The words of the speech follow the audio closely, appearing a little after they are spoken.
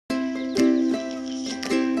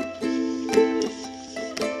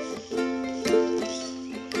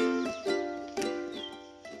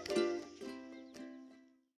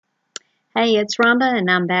Hey, it's Rhonda, and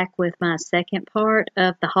I'm back with my second part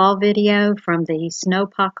of the haul video from the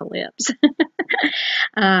Snowpocalyse.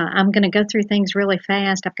 I'm going to go through things really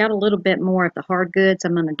fast. I've got a little bit more of the hard goods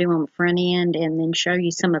I'm going to do on the front end, and then show you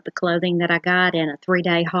some of the clothing that I got in a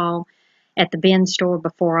 3-day haul at the bin store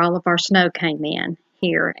before all of our snow came in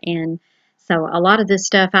here. And so a lot of this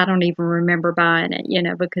stuff, I don't even remember buying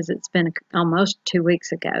it, because it's been almost 2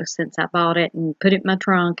 weeks ago since I bought it and put it in my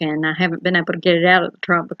trunk, and I haven't been able to get it out of the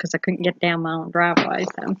trunk because I couldn't get it down my own driveway.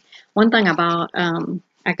 So one thing I bought,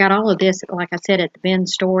 I got all of this, like I said, at the bin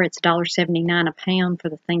store. It's $1.79 a pound for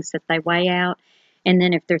the things that they weigh out. And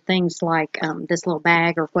then if they're things like this little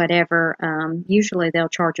bag or whatever, usually they'll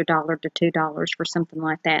charge $1 to $2 for something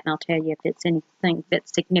like that. And I'll tell you if it's anything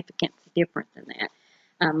that's significantly different than that.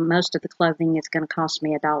 Most of the clothing is going to cost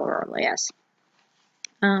me $1 or less.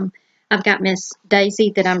 I've got Miss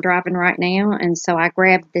Daisy that I'm driving right now, and so I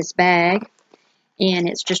grabbed this bag, and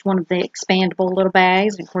it's just one of the expandable little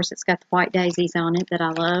bags. And of course, it's got the white daisies on it that I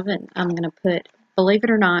love, and I'm going to put, believe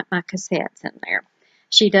it or not, my cassettes in there.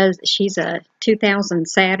 She's a 2000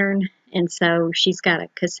 Saturn, and so she's got a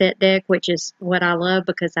cassette deck, which is what I love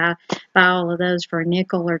because I buy all of those for a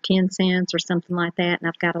nickel or 10 cents or something like that. And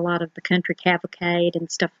I've got a lot of the Country Cavalcade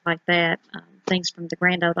and stuff like that, things from the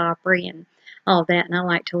Grand Ole Opry and all of that. And I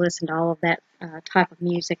like to listen to all of that type of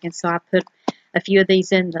music. And so I put a few of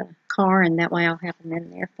these in the car, and that way I'll have them in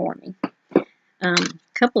there for me. A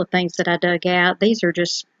couple of things that I dug out. These are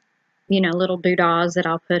just little doodahs that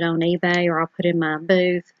I'll put on eBay or I'll put in my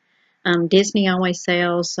booth. Disney always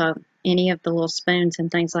sells, so any of the little spoons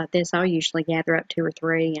and things like this, I'll usually gather up 2 or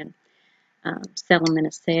 3 and sell them in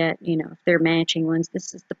a set, if they're matching ones.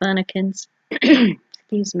 This is the Bunnykins.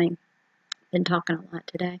 Excuse me. Been talking a lot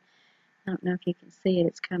today. I don't know if you can see it.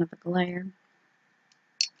 It's kind of a glare.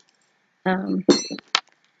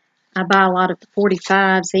 I buy a lot of the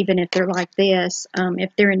 45s, even if they're like this,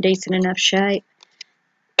 if they're in decent enough shape.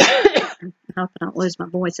 I hope I don't lose my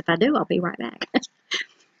voice. If I do, I'll be right back.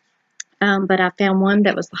 But I found one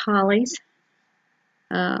that was the Hollies.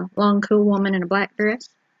 Long, cool woman in a black dress.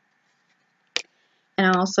 And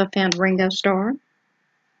I also found Ringo Starr.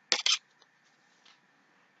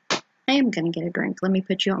 I am going to get a drink. Let me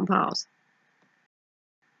put you on pause.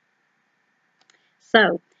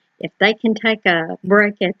 So, if they can take a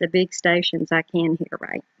break at the big stations, I can here,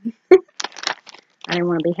 right? I didn't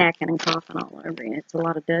want to be hacking and coughing all over it. It's a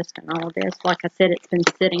lot of dust and all of this. Like I said, it's been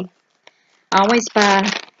sitting. I always buy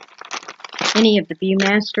any of the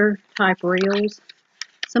Viewmaster type reels.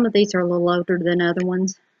 Some of these are a little older than other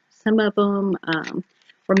ones. Some of them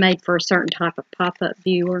were made for a certain type of pop-up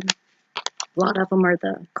viewer. A lot of them are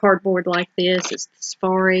the cardboard like this. It's the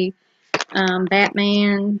Safari,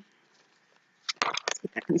 Batman. Let's see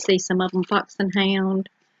if I can see some of them. Fox and Hound,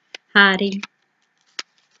 Heidi,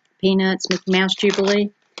 Peanuts, Mickey Mouse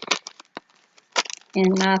Jubilee.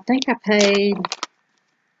 And I think I paid,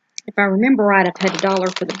 if I remember right, I paid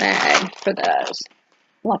 $1 for the bag for those.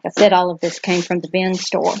 Like I said, all of this came from the bin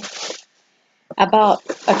store. I bought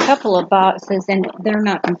a couple of boxes, and they're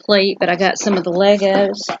not complete, but I got some of the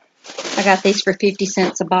Legos. I got these for 50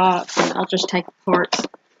 cents a box, and I'll just take the parts,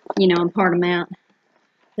 and part them out.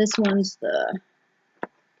 This one's the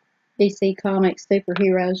DC Comics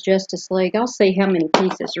Superheroes Justice League. I'll see how many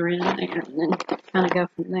pieces are in there, and then kind of go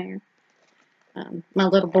from there. My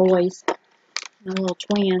little boys, my little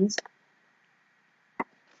twins,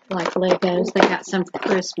 like Legos. They got some for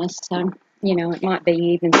Christmas, so, it might be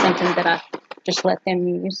even something that I just let them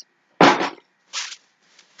use. Let's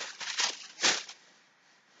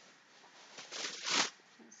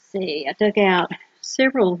see, I dug out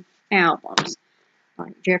several albums,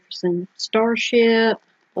 like Jefferson Starship,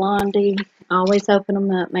 Blondie. I always open them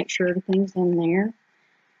up, make sure everything's in there.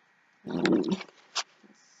 Let's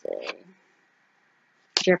see,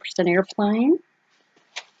 Jefferson Airplane.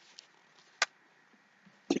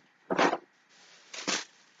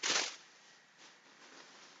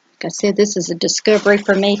 Like I said, this is a discovery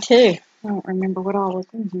for me, too. I don't remember what all was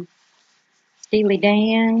in here. Steely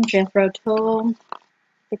Dan, Jethro Tull,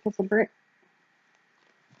 Thick as a Brick.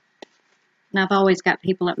 And I've always got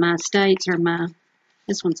people at my estates or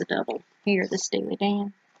this one's a double. Here, the Steely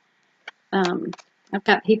Dan. I've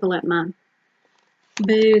got people at my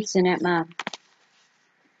booths and at my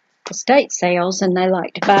estate sales, and they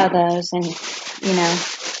like to buy those, and,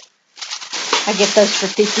 I get those for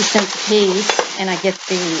 50 cents a piece, and I get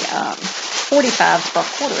the 45s for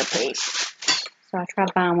 $0.25 a piece. So I try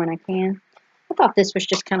to buy them when I can. I thought this was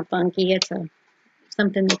just kind of funky. It's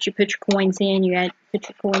something that you put your coins in. Put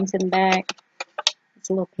your coins in the back.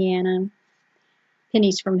 It's a little piano.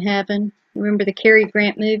 Pennies from Heaven. Remember the Cary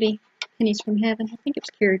Grant movie, Pennies from Heaven. I think it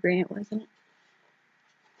was Cary Grant, wasn't it?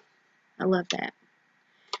 I love that.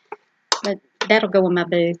 But that'll go in my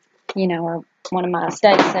booth, you know, or one of my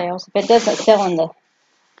estate sales. If it doesn't sell in the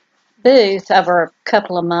booth over a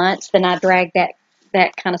couple of months, then I drag that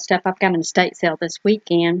kind of stuff. I've got an estate sale this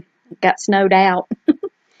weekend. It got snowed out.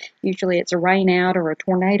 Usually it's a rain out or a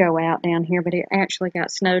tornado out down here, but it actually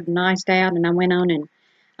got snowed and iced out, and I went on and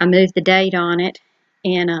I moved the date on it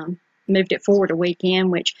and moved it forward a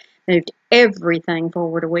weekend, which moved everything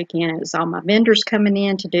forward a weekend. It was all my vendors coming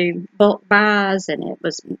in to do bulk buys, and it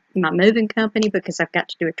was my moving company because I've got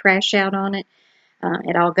to do a trash out on it.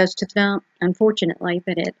 It all goes to the dump, unfortunately,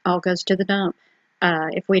 but it all goes to the dump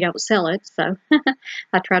if we don't sell it. So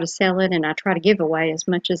I try to sell it, and I try to give away as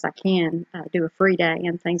much as I can, do a free day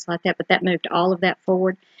and things like that. But that moved all of that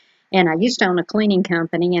forward. And I used to own a cleaning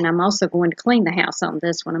company, and I'm also going to clean the house on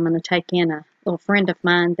this one. I'm going to take in a little friend of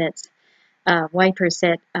mine that's a waitress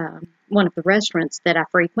at one of the restaurants that I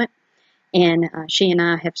frequent. And she and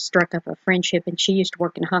I have struck up a friendship, and she used to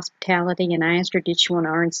work in hospitality, and I asked her, did she want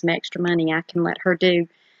to earn some extra money? I can let her do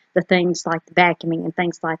the things like the vacuuming and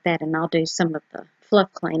things like that, and I'll do some of the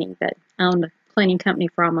fluff cleaning. But I owned a cleaning company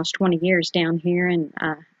for almost 20 years down here, and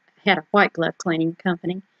I had a white glove cleaning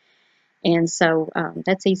company. And so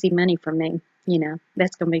that's easy money for me. You know,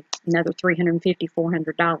 that's going to be another $350,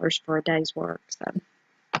 $400 for a day's work. So,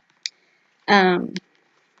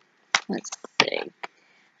 let's see.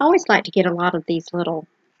 I always like to get a lot of these little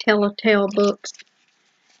telltale books.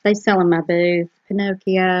 They sell in my booth.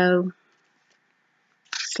 Pinocchio,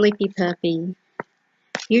 Sleepy Puppy.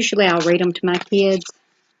 Usually I'll read them to my kids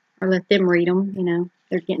or let them read them. You know,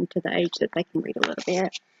 they're getting to the age that they can read a little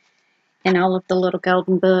bit. And all of the little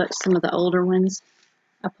golden books, some of the older ones,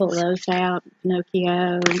 I pull those out.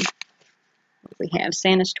 Pinocchio. We have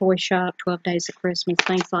Santa's Toy Shop, 12 Days of Christmas,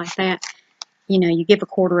 things like that. You know, you give a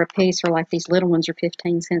quarter a piece, or like these little ones are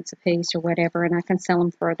 15 cents a piece or whatever, and I can sell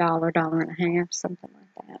them for $1, $1.50, something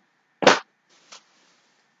like that.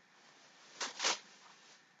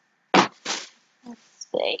 Let's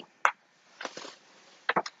see.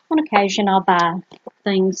 On occasion, I'll buy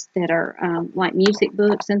things that are like music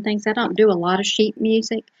books and things. I don't do a lot of sheet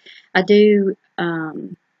music. I do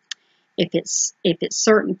if it's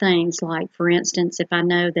certain things, like for instance, if I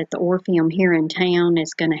know that the Orpheum here in town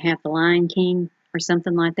is going to have the Lion King or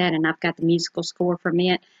something like that, and I've got the musical score from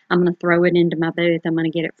it, I'm going to throw it into my booth. I'm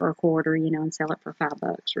going to get it for a quarter, you know, and sell it for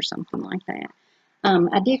 $5 or something like that.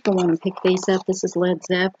 I did go on and pick these up. This is Led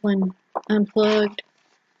Zeppelin Unplugged.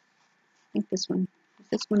 I think this one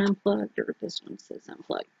unplugged, or this one says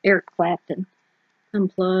unplugged. Eric Clapton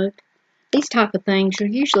Unplugged. These type of things will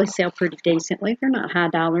usually sell pretty decently. They're not high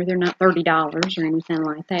dollar. They're not $30 or anything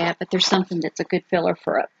like that, but there's something that's a good filler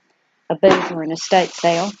for a booth or an estate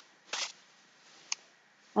sale.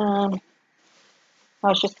 I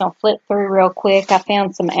was just going to flip through real quick. I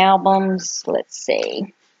found some albums, let's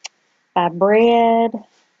see, by Bread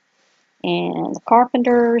and the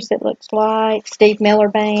Carpenters, it looks like, Steve Miller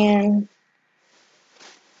Band,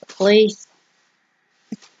 the Police.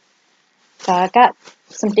 So I got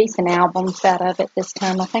some decent albums out of it this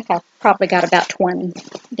time. I think I probably got about 20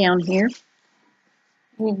 down here.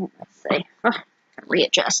 Let's see. Oh,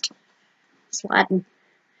 readjust. Sliding.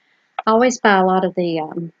 I always buy a lot of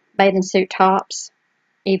the bathing suit tops,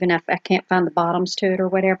 even if I can't find the bottoms to it or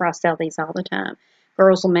whatever. I sell these all the time.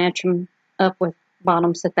 Girls will match them up with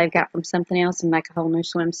bottoms that they've got from something else and make a whole new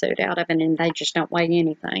swimsuit out of it, and they just don't weigh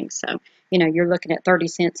anything. So, you know, you're looking at 30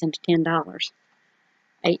 cents into $10,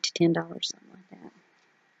 $8 to $10, something like that.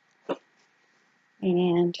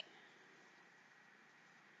 And,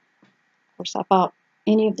 of course, I bought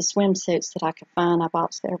any of the swimsuits that I could find. I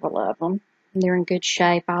bought several of them. And they're in good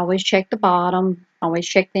shape. I always check the bottom. Always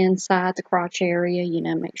check the inside, the crotch area, you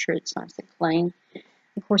know, make sure it's nice and clean.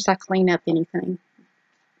 Of course, I clean up anything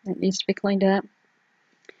that needs to be cleaned up.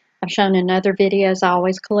 I've shown in other videos, I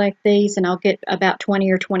always collect these, and I'll get about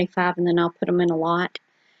 20 or 25, and then I'll put them in a lot.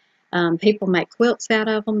 People make quilts out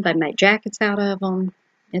of them. They make jackets out of them.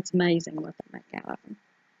 It's amazing what they make out of them.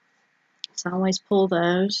 So I always pull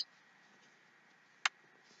those.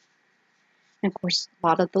 And of course, a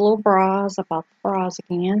lot of the little bras. I bought the bras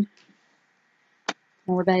again.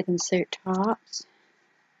 More bathing suit tops.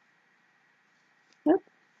 Oop.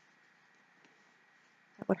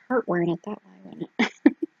 That would hurt wearing it that way, wouldn't it?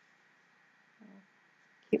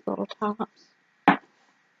 Cute little tops.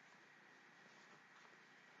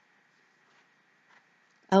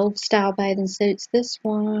 Old style bathing suits. This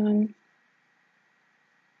one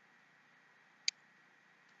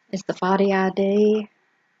is the Body ID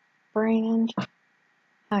brand.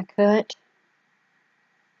 High cut.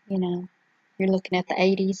 You know, you're looking at the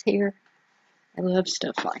 80s here. I love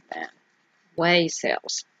stuff like that. Way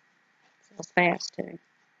sells. Sells fast too.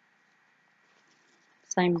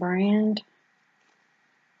 Same brand.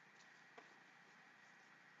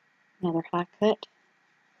 Another high cut.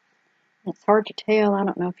 It's hard to tell. I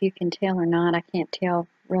don't know if you can tell or not. I can't tell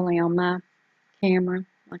really on my camera.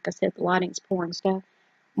 Like I said, the lighting's poor and stuff.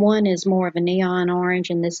 One is more of a neon orange,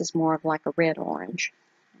 and this is more of like a red orange.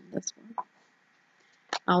 And this one.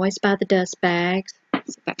 I always buy the dust bags.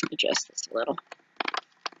 Let's see if I can adjust this a little.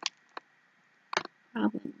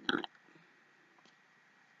 Probably not.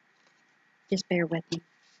 Just bear with me.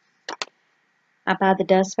 I buy the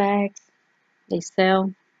dust bags. They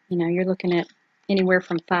sell, you know, you're looking at anywhere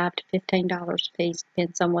from $5 to $15 a piece.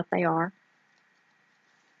 Depends on what they are.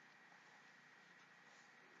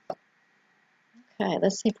 Okay,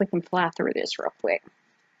 let's see if we can fly through this real quick.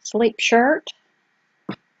 Sleep shirt.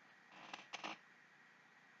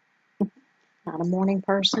 Not a morning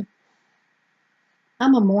person.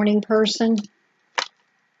 I'm a morning person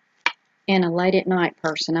and a late at night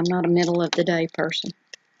person. I'm not a middle of the day person.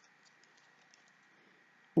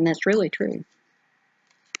 And that's really true.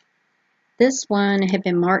 This one had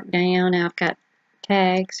been marked down. I've got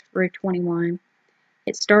tags for 21.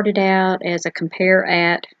 It started out as a compare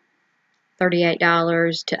at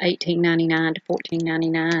 $38 to $18.99 to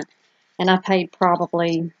 $14.99. And I paid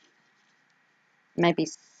probably maybe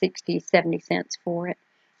 60, 70 cents for it.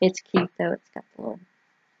 It's cute though. It's got the little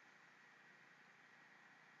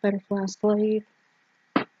butterfly sleeve.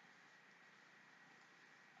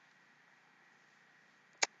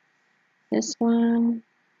 This one,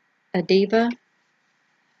 a diva.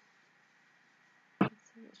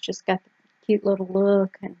 It's just got the cute little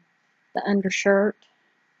look and the undershirt.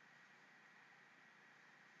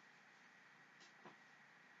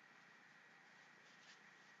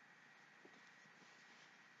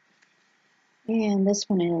 And this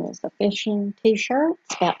one is a fishing t-shirt.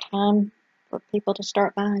 It's about time for people to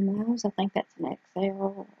start buying those. I think that's an XL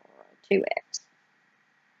or a 2X.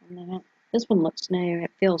 And that. This one looks new.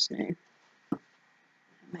 It feels new. I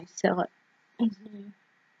may sell it as new.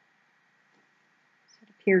 So it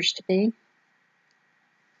appears to be.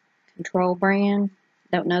 Control brand.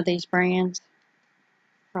 Don't know these brands.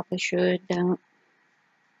 Probably should. Don't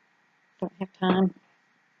have time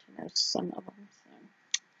to know some of them. So.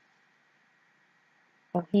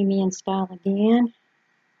 Bohemian style again.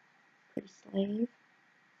 Pretty sleeve.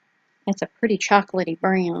 It's a pretty chocolatey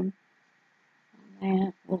brown. And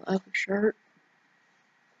that little overshirt.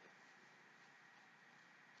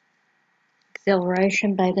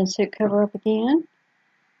 Exhilaration bathing suit cover up again.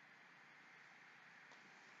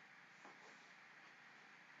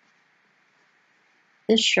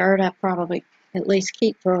 This shirt I probably at least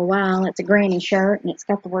keep for a while. It's a granny shirt and it's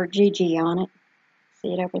got the word Gigi on it.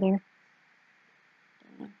 See it over there?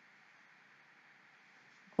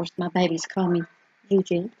 Of course, my babies call me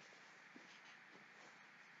Gigi.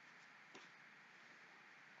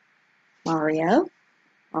 Mario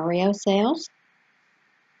sells.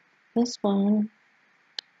 This one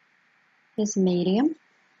is medium.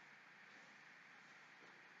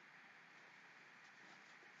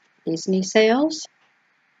 Disney sells.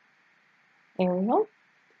 Ariel.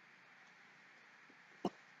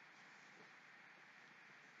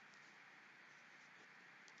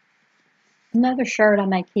 Another shirt I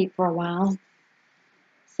may keep for a while. It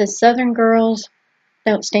says Southern girls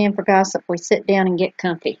don't stand for gossip. We sit down and get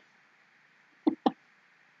comfy.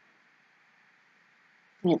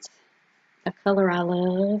 It's a color I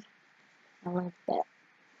love. I love that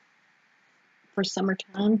for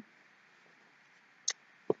summertime.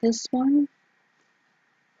 This one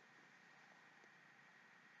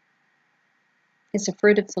is a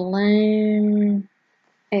Fruit of the Loom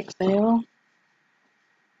XL.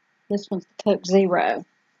 This one's the Coke Zero.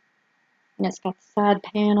 And it's got the side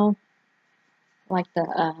panel, like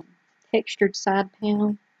the textured side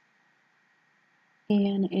panel.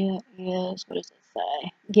 And it is, what does it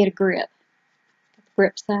say? Get a grip. Got the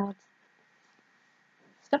grip sides.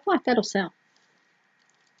 Stuff like that'll sell.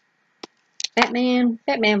 Batman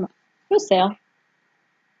will sell.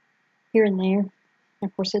 Here and there. And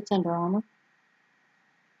of course, it's Under Armour.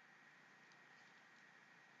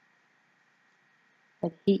 Or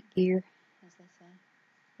the heat gear, as they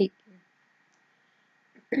say.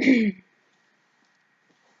 Heat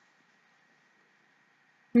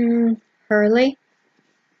gear. Hurley.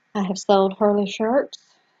 I have sold Hurley shirts.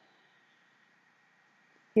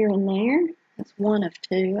 Here and there. That's one of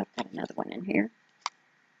two. I've got another one in here.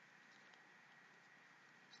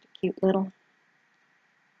 Just a cute little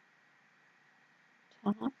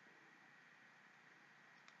top. Like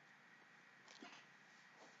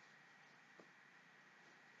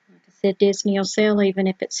I I said Disney will sell even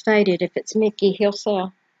if it's faded. If it's Mickey, he'll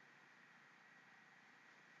sell.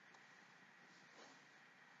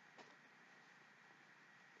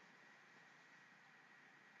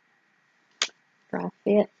 Dry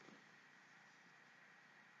fit.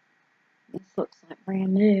 This looks like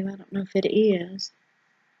brand new. I don't know if it is.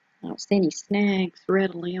 I don't see any snags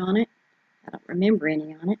readily on it. I don't remember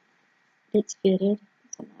any on it. It's fitted.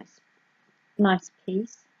 It's a nice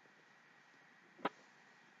piece.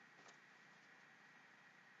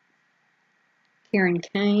 Karen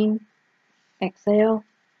Kane XL.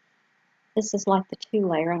 This is like the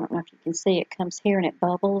 2-layer. I don't know if you can see. It comes here and it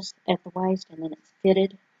bubbles at the waist, and then it's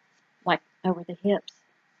fitted like over the hips.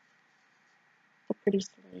 It's a pretty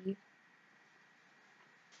sleeve.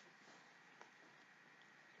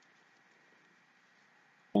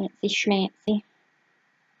 Fancy schmancy.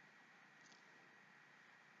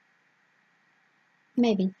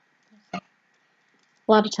 Maybe. A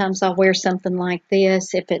lot of times I'll wear something like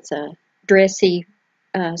this if it's a dressy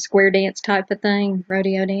square dance type of thing,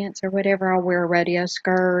 rodeo dance or whatever. I'll wear a rodeo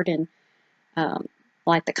skirt and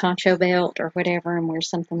like the concho belt or whatever, and wear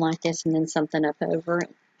something like this and then something up over it.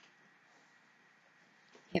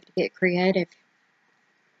 You have to get creative.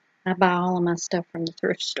 I buy all of my stuff from the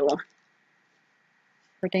thrift store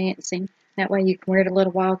for dancing. That way you can wear it a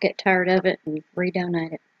little while, get tired of it, and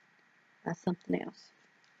redonate it. Buy something else.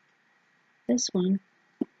 This one,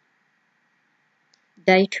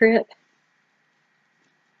 Day Trip.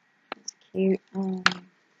 It's cute. Let's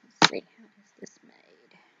see, how is this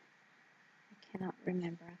made? I cannot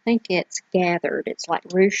remember. I think it's gathered. It's like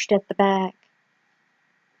ruched at the back.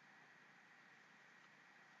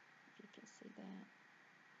 You can see that.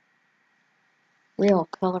 Real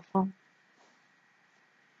colorful.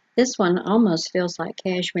 This one almost feels like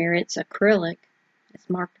cashmere. It's acrylic. It's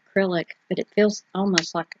marked acrylic, but it feels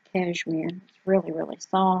almost like a cashmere. It's really, really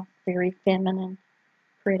soft, very feminine,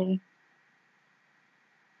 pretty.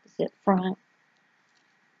 Zip front.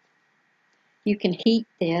 You can heat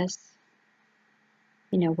this,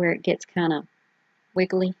 you know, where it gets kind of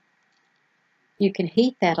wiggly. You can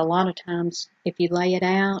heat that a lot of times if you lay it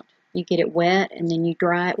out. You get it wet and then you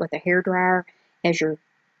dry it with a hairdryer as you're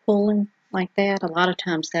pulling like that. A lot of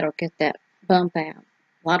times that'll get that bump out.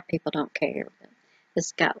 A lot of people don't care, but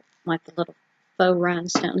it's got like the little faux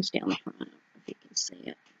rhinestones down the front, if you can see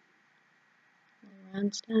it. Little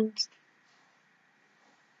rhinestones.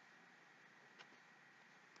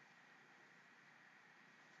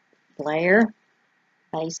 Blair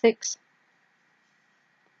Basics.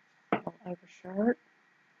 Little overshirt.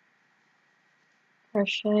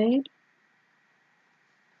 Crocheted.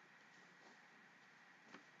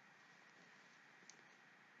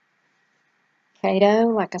 Kato,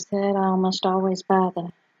 like I said, I almost always buy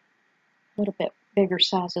the little bit bigger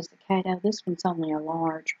sizes of Kato. This one's only a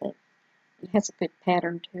large, but it has a good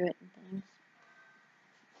pattern to it and things.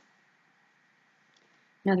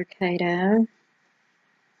 Another Kato.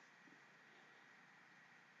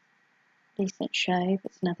 Decent shape.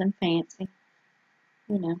 It's nothing fancy.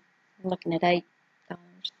 You know, we're looking at $8,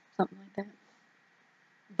 something like that.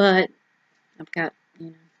 But I've got, you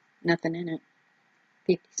know, nothing in it.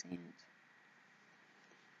 50 cents.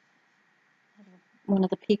 One of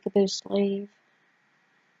the peekaboo sleeve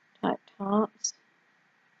type tops.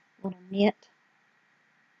 Little knit.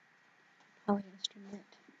 Polyester knit.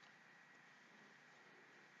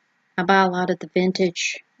 I buy a lot of the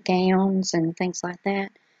vintage gowns and things like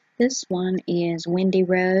that. This one is Windy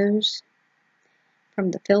Rose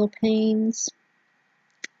from the Philippines.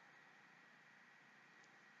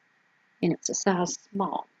 And it's a size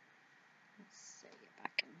small. Let's see if I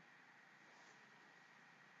can.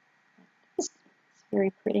 It's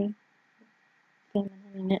very pretty. Feminine,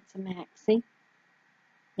 and it's a maxi.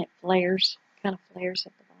 It flares, kind of flares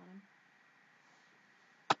at the bottom.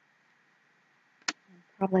 I'm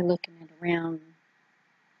probably looking at around,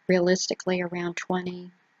 realistically, around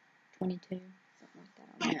 20, 22, something like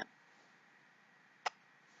that on that.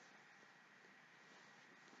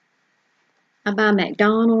 I buy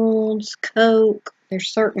McDonald's, Coke. There's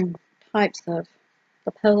certain types of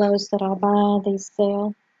the polos that I buy, these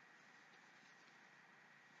sell.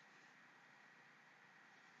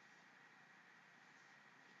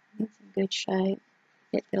 It's in good shape.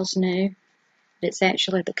 It feels new. It's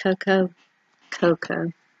actually the Cocoa.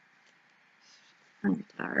 I'm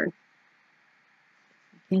tired.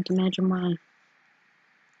 I can't imagine why.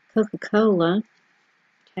 Coca-Cola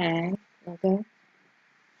tag logo.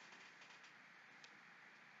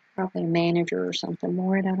 Probably a manager or something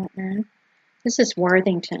wore it, I don't know. This is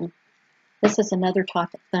Worthington. This is another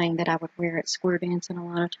type of thing that I would wear at square dancing a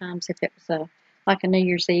lot of times if it was a like a New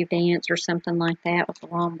Year's Eve dance or something like that with a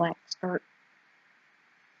long black skirt.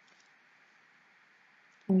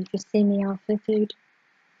 Can you just see me all foo-fooed?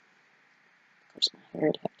 Of course, my hair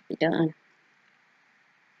would have to be done.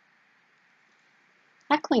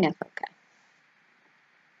 I clean up okay.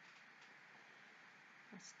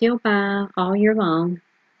 I still buy all year long.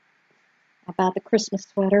 I buy the Christmas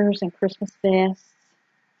sweaters and Christmas vests.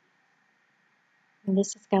 And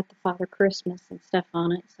this has got the Father Christmas and stuff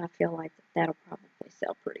on it, so I feel like that'll probably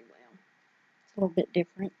sell pretty well. It's a little bit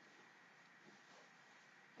different.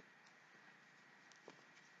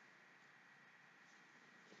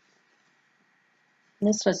 And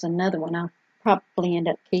this was another one I'll probably end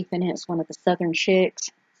up keeping. It's one of the Southern Chicks.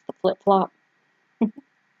 It's the flip-flop. The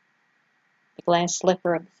glass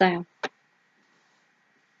slipper of the South.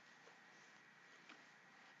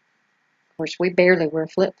 Of course, we barely wear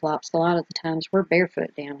flip-flops. A lot of the times we're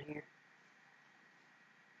barefoot down here.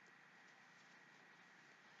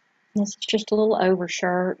 This is just a little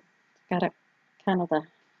overshirt. It's got a kind of a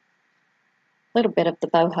little bit of the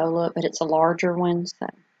boho look, but it's a larger one, so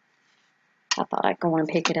I thought I'd go and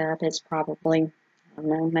pick it up. It's probably, I don't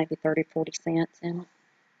know, maybe 30, 40 cents in it.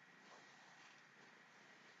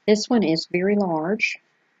 This one is very large,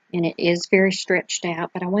 and it is very stretched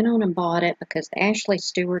out, but I went on and bought it because the Ashley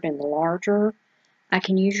Stewart and the larger, I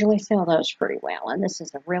can usually sell those pretty well, and this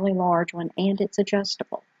is a really large one, and it's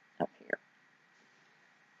adjustable up here.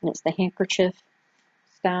 And it's the handkerchief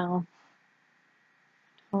style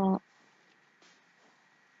top.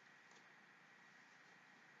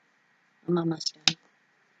 I'm almost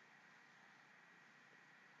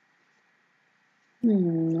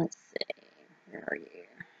done. Let's see. Where are you?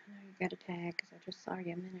 I know you got a tag because I just saw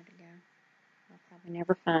you a minute ago. I'll probably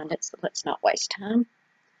never find it, so let's not waste time.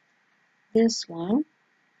 This one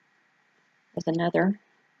is another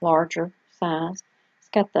larger size. It's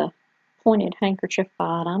got the pointed handkerchief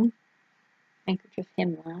bottom, handkerchief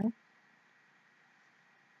hemline.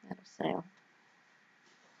 That'll sell.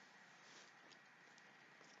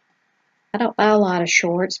 I don't buy a lot of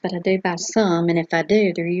shorts, but I do buy some, and if I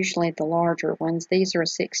do, they're usually the larger ones. These are a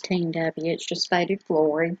 16W. It's just faded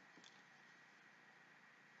flory.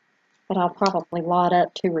 But I'll probably lot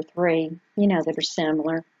up 2 or 3, you know, that are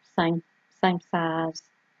similar, same size.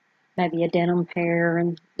 Maybe a denim pair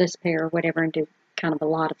and this pair or whatever, and do kind of a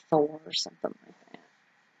lot of 4 or something like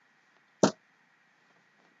that.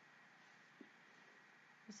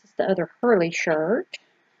 This is the other Hurley shirt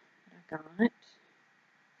that I got.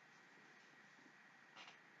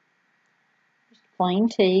 Just plain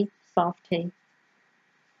tee, soft tee.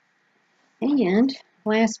 And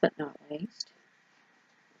last but not least,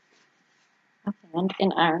 I found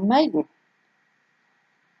an Iron Maiden.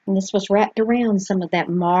 And this was wrapped around some of that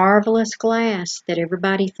marvelous glass that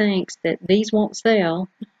everybody thinks that these won't sell.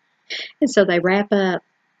 And so they wrap up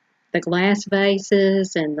the glass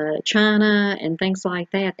vases and the china and things like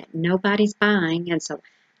that nobody's buying. And so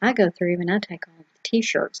I go through and I take all the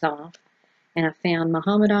t-shirts off. And I found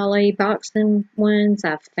Muhammad Ali boxing ones.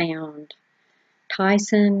 I've found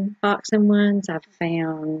Tyson boxing ones. I've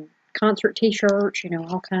found concert t-shirts, you know,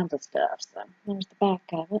 all kinds of stuff. So there's the back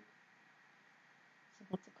of it. So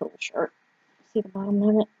that's a cool shirt. See the bottom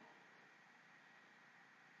of it?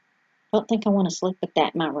 Don't think I want to sleep with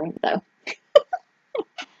that in my room, though.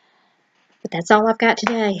 But that's all I've got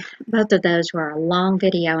today. Both of those were a long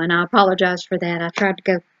video, and I apologize for that. I tried to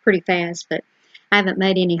go pretty fast, but I haven't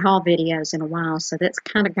made any haul videos in a while, so that's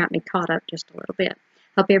kind of got me caught up just a little bit.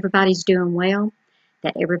 Hope everybody's doing well,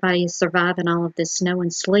 that everybody is surviving all of this snow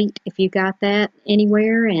and sleet, if you got that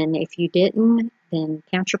anywhere, and if you didn't, then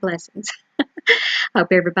count your blessings. Hope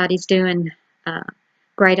everybody's doing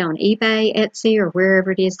great on eBay, Etsy, or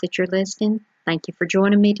wherever it is that you're listening. Thank you for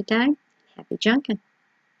joining me today. Happy junking.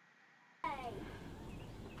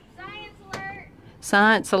 Science alert!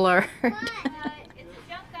 Science alert. What? It's a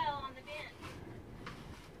junko on the bench.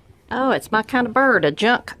 Oh, it's my kind of bird, a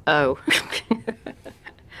junk. Oh.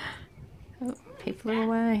 Oh, he flew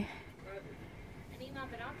away. I need my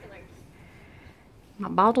binoculars. My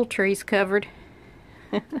bottle tree's covered.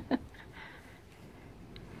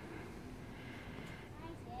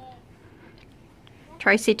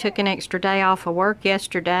 Tracy took an extra day off of work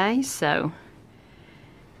yesterday, so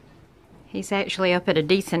he's actually up at a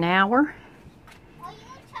decent hour.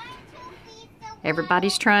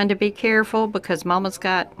 Everybody's trying to be careful because Mama's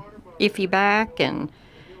got iffy back and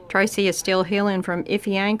Tracy is still healing from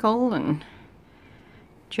iffy ankle, and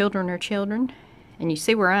children are children. And you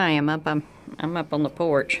see where I am up. I'm up on the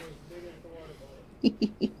porch.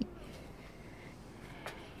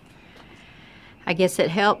 I I guess it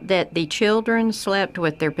helped that the children slept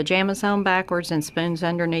with their pajamas on backwards and spoons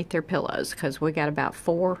underneath their pillows, because we got about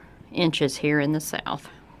 4 inches here in the south.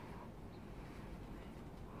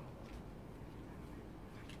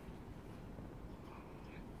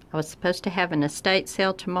 I was supposed to have an estate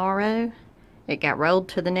sale tomorrow. It got rolled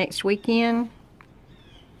to the next weekend.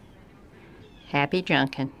 Happy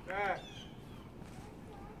junking.